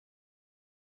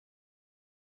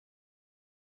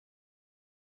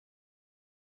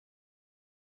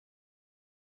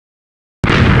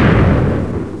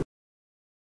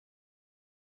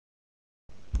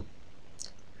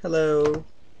Hello,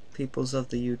 peoples of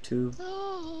the YouTube.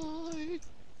 Hi.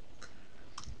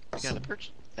 We got a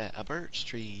birch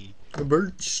tree. A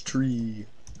birch tree.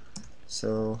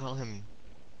 So, Call him.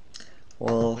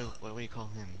 well, What do you call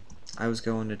him? I was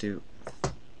going to do...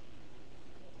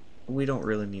 We don't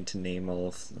really need to name all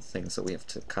of the things that we have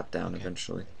to cut down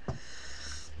eventually.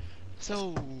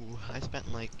 So, I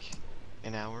spent like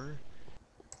an hour.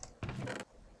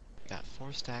 Got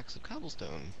 4 stacks of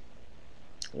cobblestone.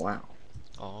 Wow.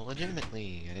 All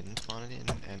legitimately. I didn't spawn it in.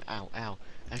 And ow.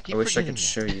 I wish I could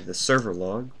show you the server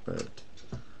log, but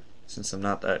since I'm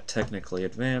not that technically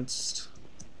advanced,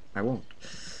 I won't.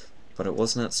 But it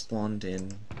was not spawned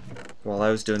in. While I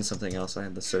was doing something else, I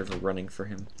had the server running for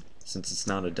him, since it's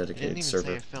not a dedicated server.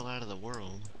 I didn't even say I fell out of the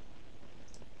world.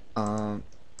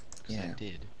 Yeah. I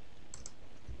did.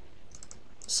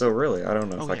 So really, I don't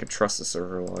know if I could trust the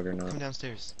server log or not. Come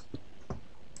downstairs.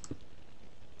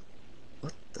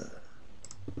 What the?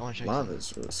 I want to show you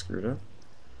Lava's really screwed up.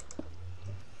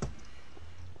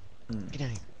 Get down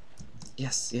here.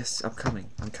 Yes, I'm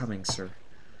coming, sir.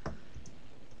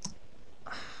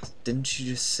 Didn't you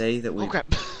just say that we... Oh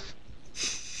crap!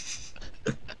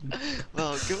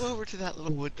 Well, go over to that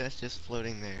little wood that's just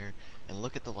floating there, and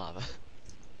look at the lava.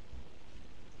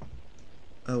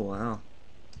 Oh wow.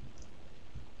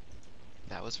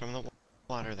 That was from the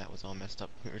water that was all messed up.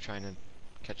 We were trying to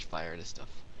catch fire to stuff.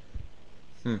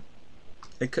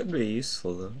 It could be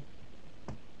useful though.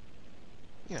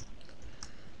 Yeah.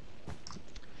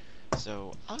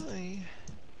 So, I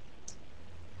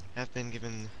have been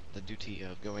given the duty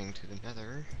of going to the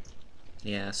nether.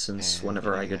 Yeah, since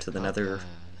whenever I go to the nether,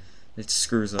 it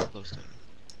screws up. Cobblestone.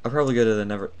 I'll probably go to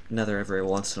the nether every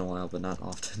once in a while, but not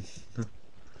often.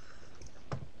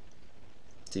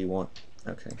 Do you want...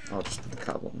 Okay, I'll just put the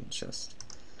cobble in the chest.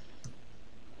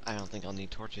 I don't think I'll need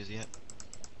torches yet.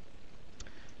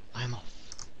 I'm off.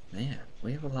 Man,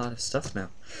 we have a lot of stuff now.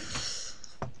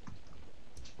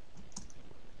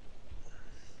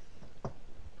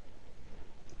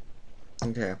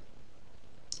 Okay.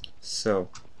 So...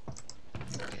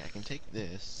 Okay, I can take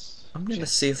this. I'm gonna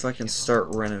see if I can start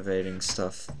renovating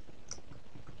stuff.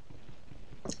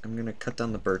 I'm gonna cut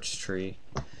down the birch tree.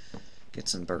 Get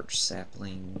some birch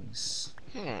saplings.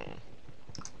 I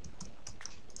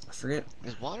forget.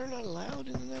 Is water not allowed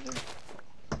in the nether?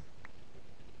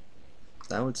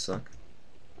 That would suck.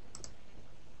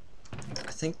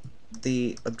 I think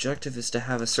the objective is to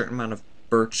have a certain amount of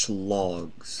birch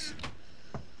logs.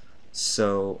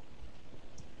 So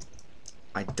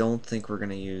I don't think we're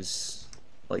gonna use,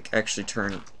 like, actually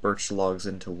turn birch logs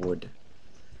into wood.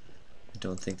 I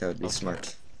don't think that would be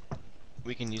smart.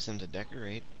 We can use them to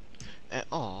decorate.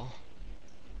 Aw.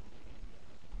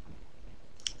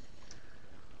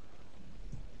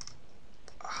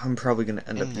 I'm probably gonna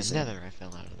end up using... In the nether, I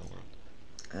fell out of the world.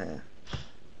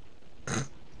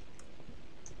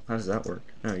 How does that work?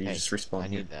 No, you just respawn I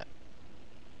here. need that.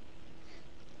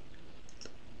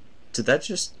 Did that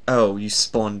just... Oh, you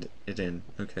spawned it in.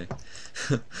 Okay.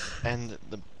 And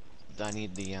I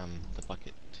need the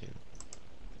bucket too.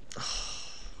 Oh,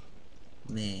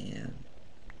 man.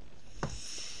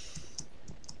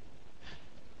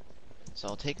 So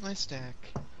I'll take my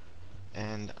stack,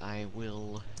 and I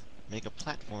will make a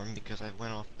platform because I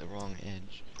went off the wrong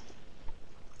edge.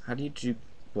 How did you...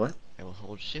 What? I will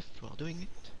hold shift while doing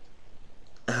it.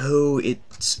 Oh, it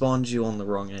spawned you on the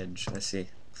wrong edge. I see.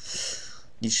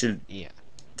 You should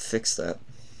fix that.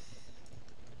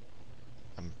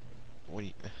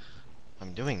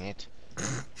 I'm doing it.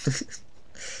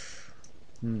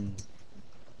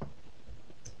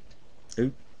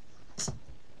 Oop.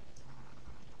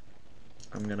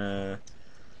 I'm gonna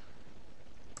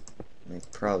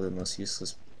make probably the most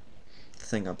useless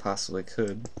thing I possibly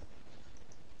could.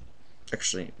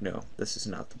 Actually, no, this is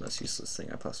not the most useless thing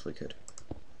I possibly could.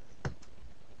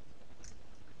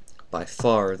 By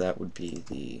far, that would be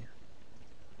the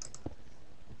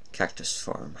cactus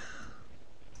farm.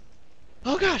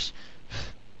 Oh gosh!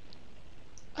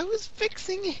 I was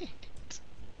fixing it!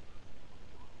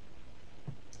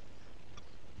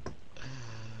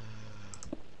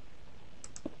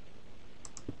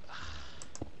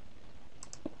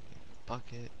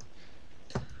 Bucket.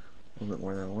 A little bit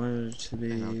more than I wanted it to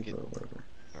be, but whatever.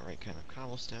 The right kind of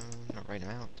cobblestone, the right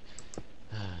amount.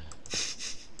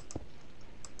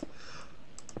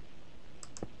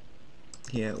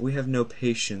 Yeah, we have no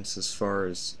patience as far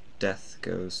as death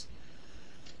goes.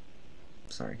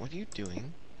 Sorry. What are you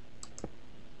doing?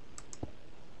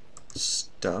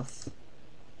 Stuff.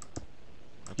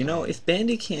 Okay. You know, if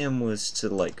Bandicam was to,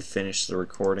 like, finish the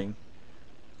recording,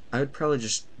 I would probably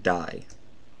just die.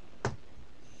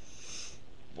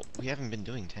 Well, we haven't been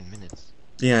doing 10 minutes.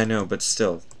 Yeah, I know, but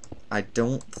still, I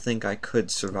don't think I could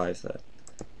survive that.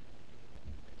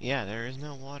 Yeah, there is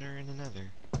no water in the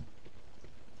nether.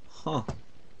 Huh.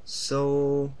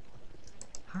 So,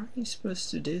 how are you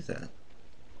supposed to do that?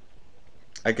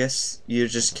 I guess you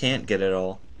just can't get it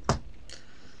all.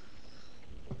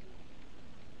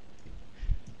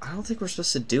 I don't think we're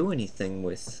supposed to do anything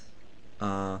with,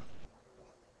 oh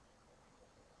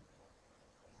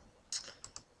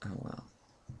well.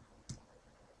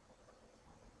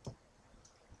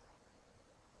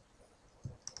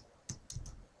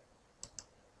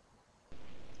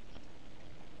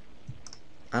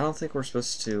 I don't think we're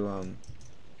supposed to,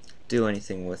 do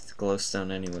anything with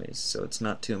glowstone anyways, so it's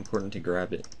not too important to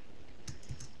grab it.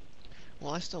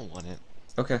 Well, I still want it.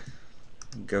 Okay,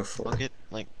 go for I'll it. get,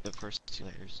 like, the first 2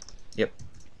 layers. Yep.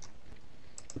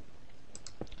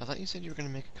 I thought you said you were gonna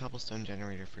make a cobblestone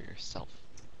generator for yourself,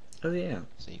 Oh yeah.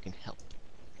 so you can help.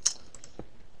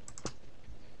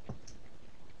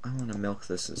 I want to milk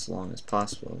this as long as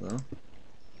possible, though.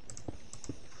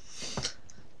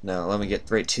 No, let me get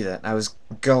right to that. I was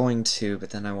going to,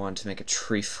 but then I wanted to make a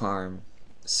tree farm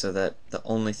so that the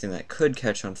only thing that could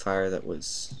catch on fire that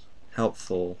was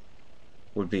helpful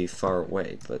would be far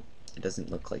away, but it doesn't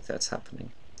look like that's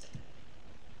happening.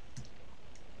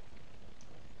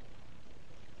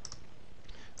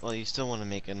 Well, you still want to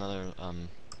make another,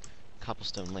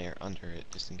 cobblestone layer under it,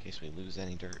 just in case we lose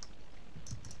any dirt.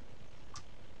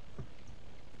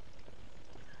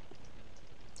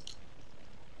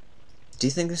 Do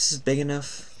you think this is big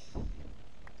enough?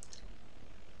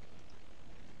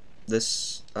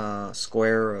 This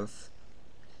square of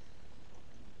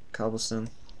cobblestone?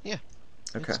 Yeah,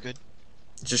 Okay. that's good.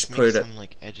 Just Make put it some,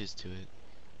 like, edges to it.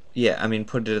 yeah, I mean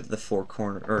put it at the 4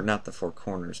 corners, or not the 4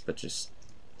 corners, but just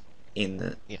in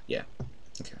the, Yeah.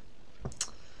 Okay.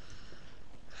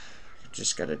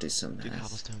 Just gotta do some Do math.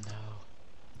 cobblestone now.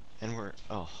 And we're,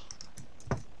 oh.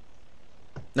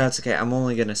 No, it's okay. I'm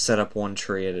only gonna set up one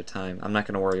tree at a time. I'm not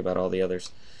gonna worry about all the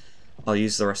others. I'll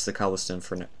use the rest of the cobblestone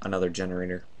for another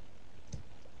generator.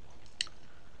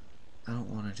 I don't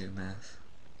want to do math.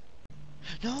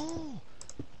 No!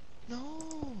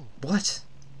 No! What?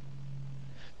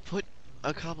 Put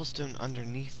a cobblestone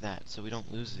underneath that so we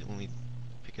don't lose it when we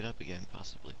pick it up again,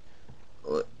 possibly.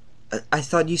 I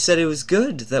thought you said it was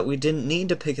good, that we didn't need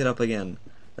to pick it up again.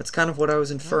 That's kind of what I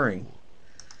was inferring.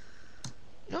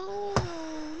 No!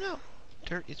 No!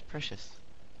 Dirt is precious.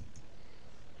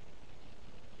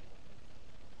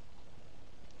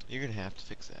 You're gonna have to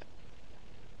fix that.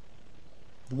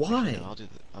 Why? Actually, no, I'll do it.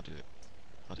 I'll do it.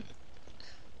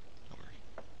 Don't worry.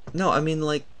 No, I mean,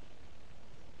 like...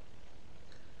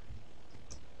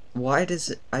 Why does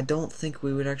it... I don't think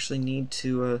we would actually need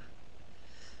to,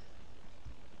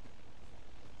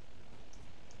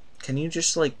 Can you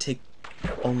just, like, take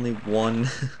only one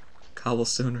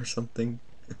cobblestone or something?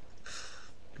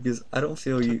 Because I don't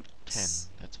feel you... 10.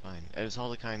 That's fine. It was all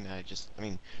the kind that I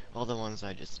mean, all the ones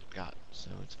I just got,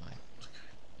 so it's fine.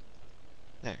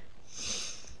 There.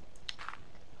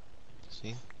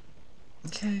 See?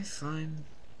 Okay, fine.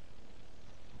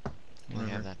 Can I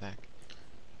have that back?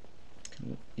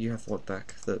 You have what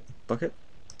back? The bucket?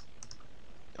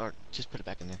 Or just put it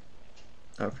back in there.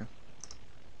 Okay.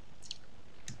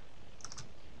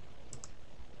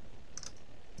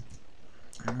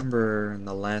 I remember in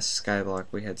the last skyblock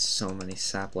we had so many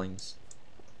saplings.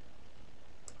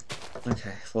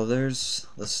 Okay, well there's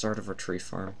the start of our tree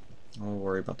farm. I'll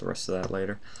worry about the rest of that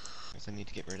later. Guess I need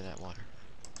to get rid of that water.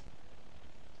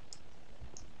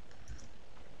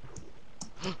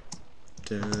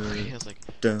 I was like,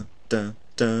 dun dun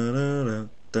dun dun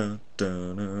dun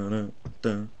dun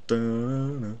dun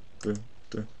dun dun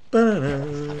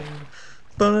dun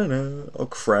dun. Oh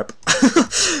crap.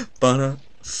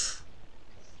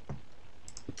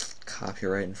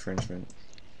 Copyright infringement.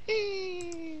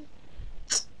 I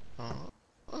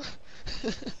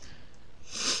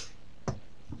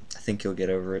think you'll get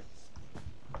over it.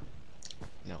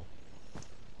 No.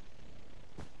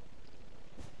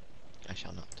 I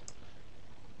shall not.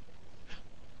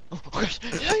 Oh gosh!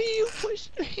 You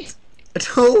pushed me!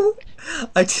 No,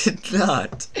 I did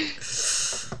not.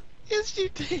 Yes, you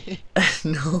did!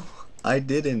 No, I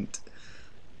didn't.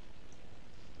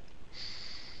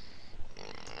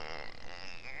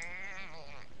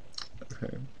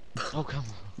 Okay. Oh, come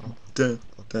on. Dun,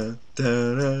 dun,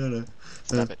 dun, dun, dun,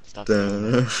 Stop it. Stop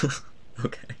dun, doing dun.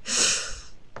 Okay.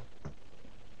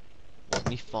 Won't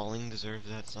me falling deserve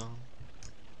that song?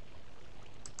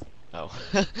 Oh.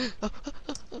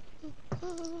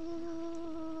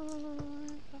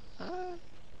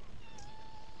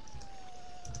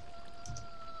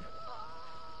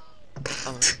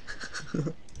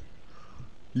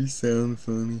 You sound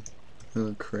funny.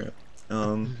 Oh crap.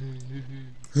 Oh,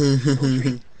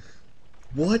 tree.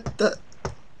 What the?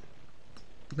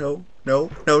 No,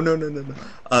 no, no, no, no, no,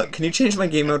 no. Can you change my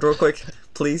game mode real quick?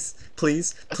 Please,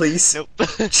 please, please. Nope.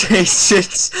 Change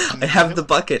it. I have the Nope.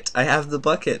 bucket. I have the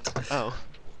bucket. Oh.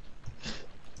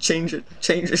 Change it.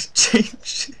 Change it.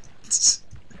 Change it.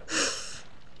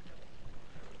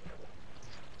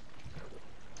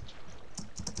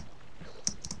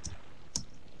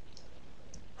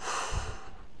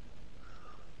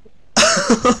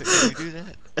 Can you do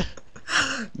that?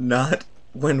 Not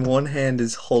when one hand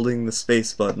is holding the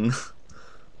space button.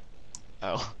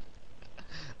 Oh.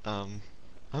 I'm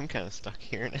kind of stuck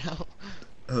here now.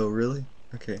 Oh, really?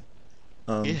 Okay.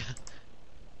 Yeah.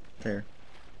 There.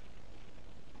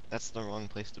 That's the wrong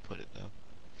place to put it, though.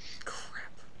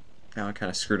 Crap. Now I kind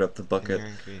of screwed up the And bucket. you're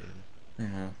in creative.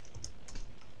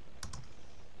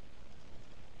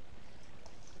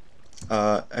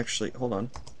 Yeah. Actually, hold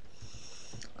on.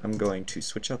 I'm going to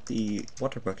switch out the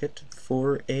water bucket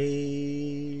for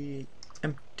a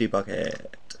empty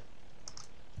bucket.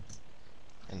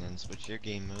 And then switch your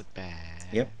game mode back.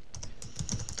 Yep.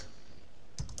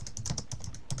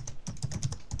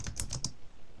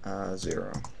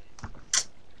 Zero.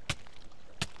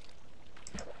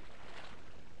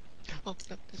 Oh,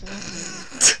 no, there's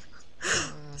another.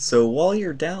 So while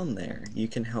you're down there, you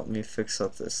can help me fix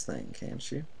up this thing,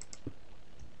 can't you?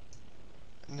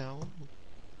 No.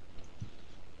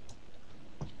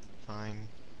 Fine.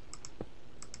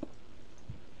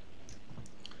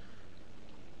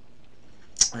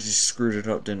 I just screwed it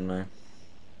up, didn't I?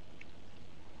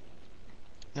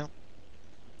 No.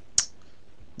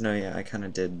 No, yeah, I kind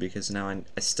of did, because now I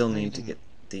still No, you need to didn't. get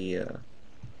the,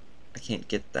 I can't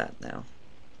get that now.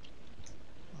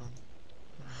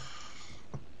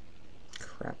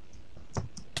 Crap.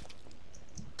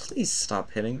 Please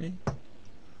stop hitting me.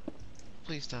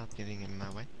 Please stop getting in my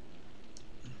way.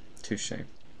 Touche.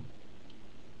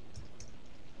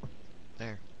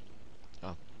 There.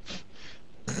 Oh.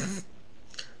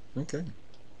 Okay.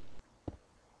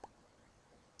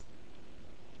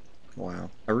 Wow.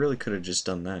 I really could have just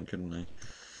done that, couldn't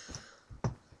I?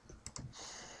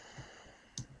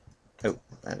 Oh,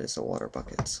 that is a water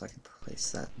bucket, so I can place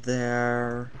that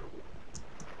there.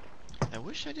 I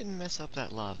wish I didn't mess up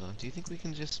that lava. Do you think we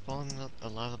can just spawn a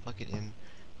lava bucket in?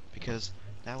 Because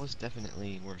that was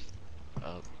definitely worth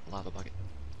a lava bucket.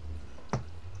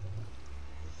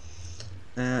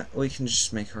 We can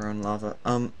just make our own lava.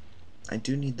 I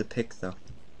do need the pick, though.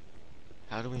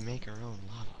 How do we make our own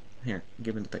lava? Here,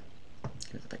 give me the pick.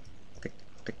 Give me the pick. Pick,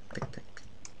 pick, pick, pick.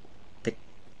 Pick,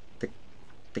 pick,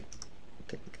 pick,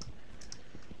 pick.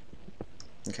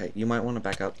 Okay, you might want to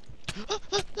back up. I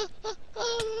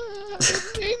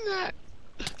didn't mean that!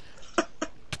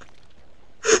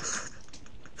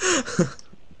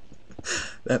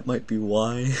 That might be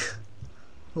why.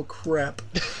 Oh crap.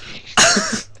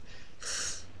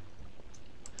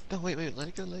 No, wait, let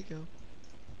it go, let it go.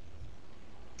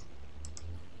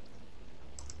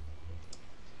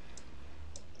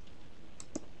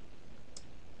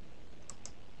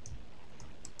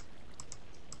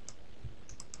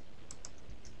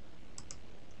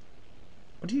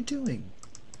 What are you doing?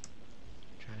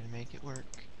 Trying to make it work.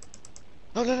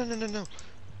 No, no, no, no, no, no!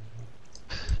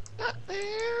 Not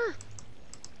there!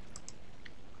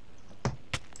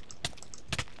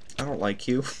 I don't like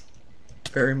you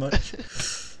very much.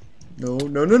 No,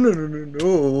 no, no, no, no, no,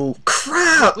 no.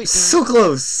 Crap! Wait, So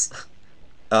close!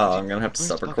 Oh, I'm gonna have to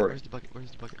stop recording. Where's the bucket?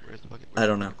 Where's the bucket? Where's the bucket? I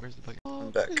don't know. Where's the bucket? I'm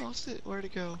Oh, back. we lost it. Where'd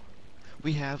it go?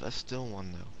 We have a still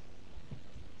one, though.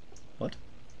 What?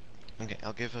 Okay,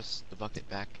 I'll give us the bucket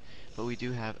back, but we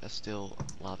do have a still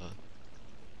lava,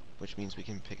 which means we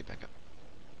can pick it back up.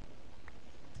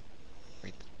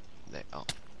 Right there. Oh,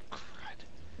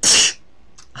 crud.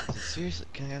 Seriously,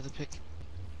 can I have the pick?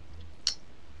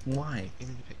 Why? Give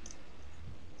me the pick.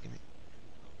 Give me.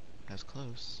 That was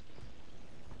close.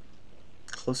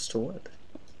 Close to what?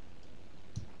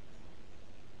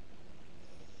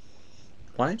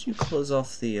 Why did you close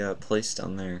off the place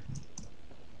down there?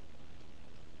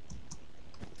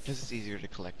 Because it's easier to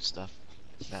collect stuff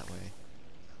that way.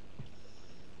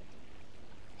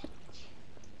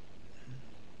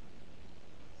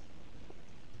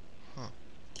 Huh.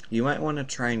 You might want to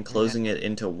try and closing it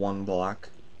into one block.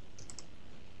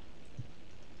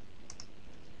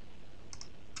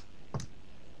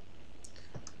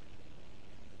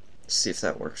 See if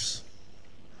that works.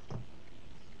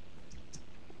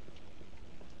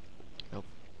 Nope.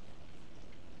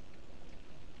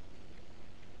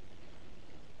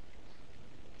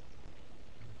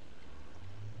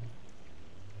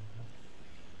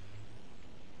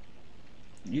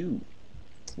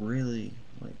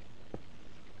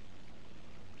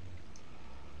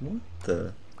 What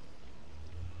the?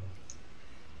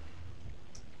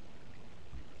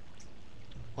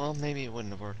 Well, maybe it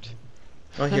wouldn't have worked.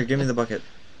 Oh, here, give me the bucket.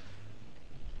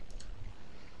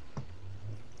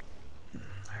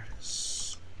 There it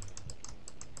is.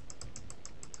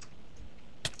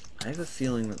 I have a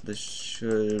feeling that this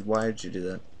should... Why did you do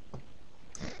that?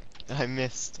 I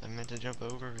missed. I meant to jump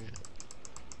over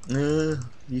it.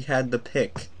 You had the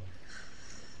pick.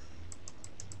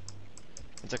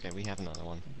 It's okay, we have another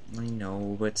one. I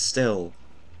know, but still.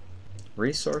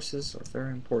 Resources are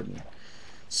very important.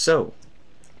 So,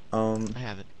 I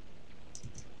have it.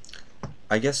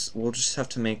 I guess we'll just have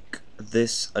to make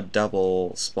this a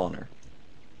double spawner.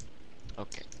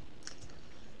 Okay.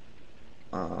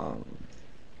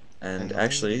 And And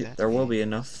actually, that there will we- be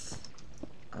enough.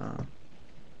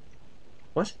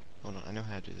 What? Hold on, I know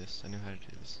how to do this. I know how to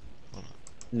do this. Hold on.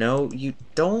 No, you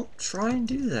don't try and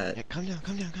do that. Yeah, calm down,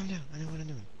 calm down, calm down. I know what I'm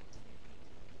doing.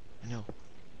 I know.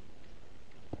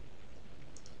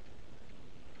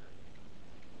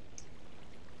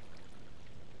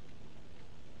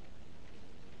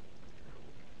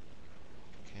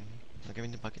 Okay. Now give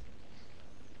me the bucket.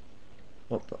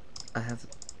 Well, but I have.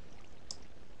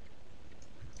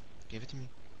 Give it to me.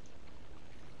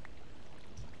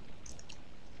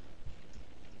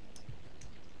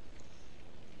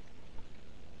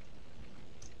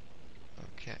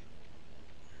 Okay.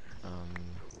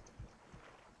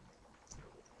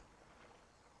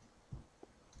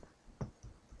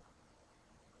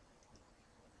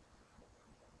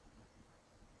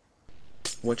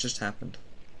 What just happened?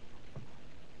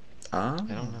 Ah. I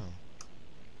don't know.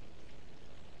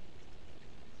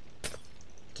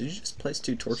 Did you just place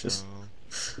 2 torches?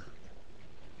 So,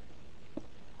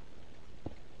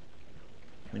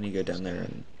 When you go down there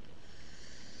and...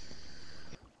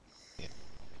 yeah.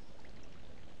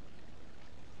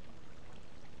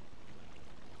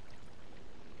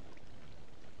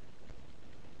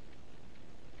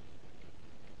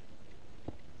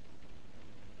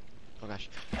 Oh gosh.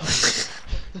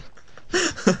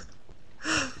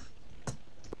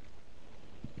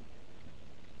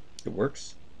 It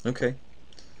works? Okay.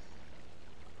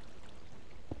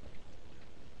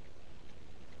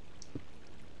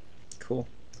 Cool.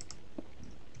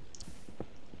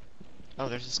 Oh,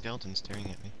 there's a skeleton staring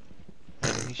at me.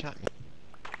 And he shot me.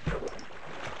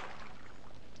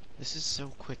 This is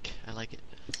so quick. I like it.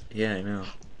 Yeah, I know.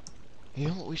 You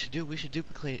know what we should do? We should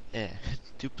duplicate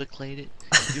duplicate it,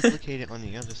 and duplicate it on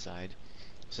the other side,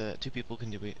 so that 2 people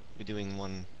can be doing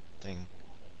one thing.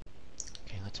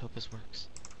 Okay, let's hope this works.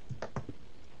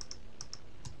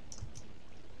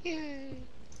 Yay!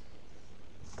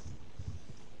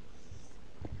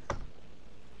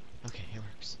 Okay, it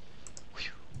works.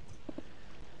 Whew.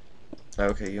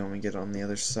 Okay, you want me to get on the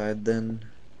other side then?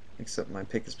 Except my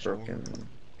pick is Sure. broken.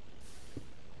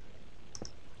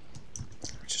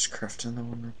 Just craft another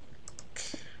one real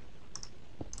quick.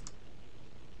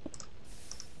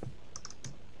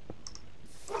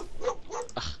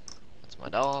 That's my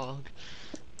dog.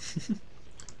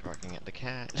 Barking at the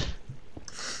cat.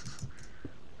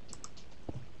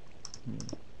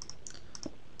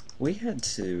 We had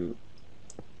to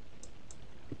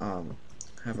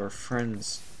have our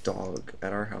friend's dog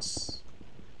at our house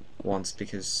once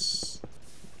because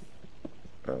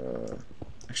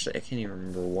actually I can't even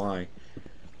remember why.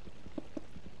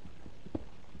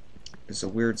 It's a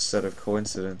weird set of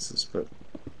coincidences, but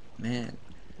man,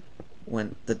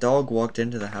 when the dog walked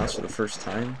into the house for the first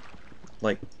time,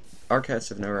 like, our cats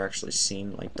have never actually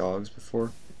seen like dogs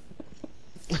before.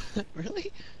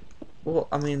 Really? Well,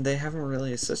 I mean, they haven't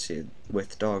really associated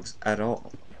with dogs at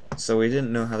all, so we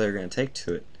didn't know how they were going to take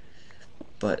to it.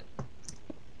 But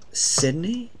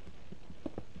Sydney?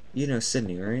 You know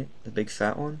Sydney, right? The big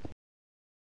fat one?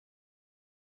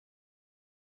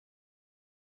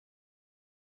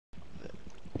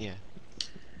 Yeah.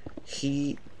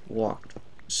 He walked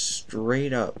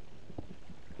straight up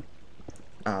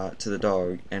to the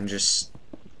dog and just,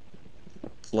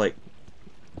 like,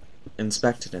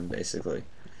 inspected him, basically.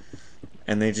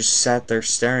 And they just sat there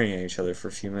staring at each other for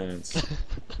a few minutes.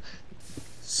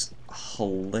 It's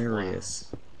hilarious.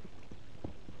 Wow.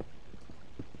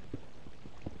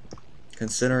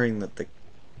 Considering that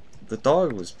the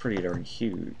dog was pretty darn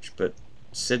huge, but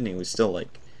Sydney was still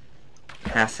like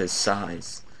half his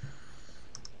size.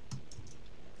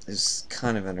 It's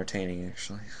kind of entertaining,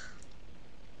 actually.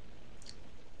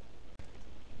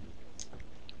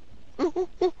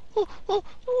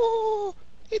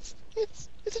 It's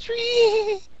a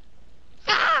tree.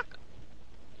 Ah!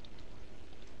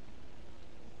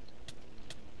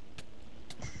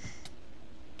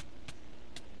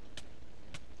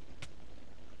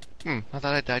 I thought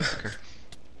I died quicker.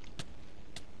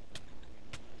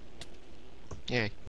 Yay.